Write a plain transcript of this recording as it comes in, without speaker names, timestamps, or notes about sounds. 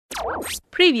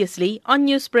Previously on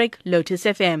Newsbreak, Lotus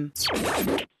FM.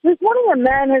 This morning, a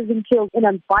man has been killed in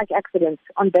a bike accident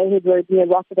on Bayhead Road near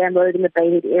Rotterdam Road in the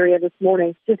Bayhead area this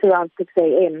morning, just around 6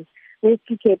 a.m.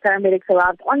 Rescue Care Paramedics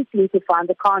arrived on scene to find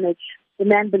the carnage. The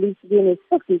man, believed to be in his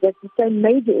 50s, had sustained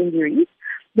major injuries.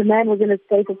 The man was in a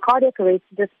state of cardiac arrest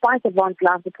despite advanced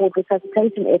life support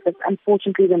resuscitation efforts.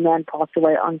 Unfortunately, the man passed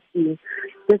away on scene.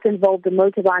 This involved a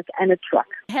motorbike and a truck.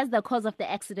 Has the cause of the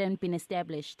accident been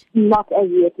established? Not as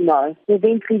yet, no. The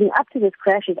events leading up to this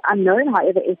crash is unknown.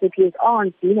 However, SAPs are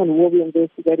on scene and will be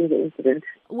investigating the incident.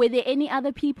 Were there any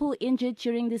other people injured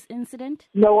during this incident?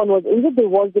 No one was injured. There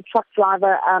was the truck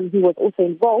driver who was also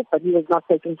involved, but he was not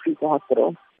taken to the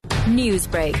hospital.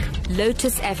 Newsbreak,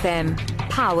 Lotus FM,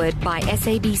 powered by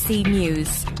SABC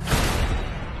News.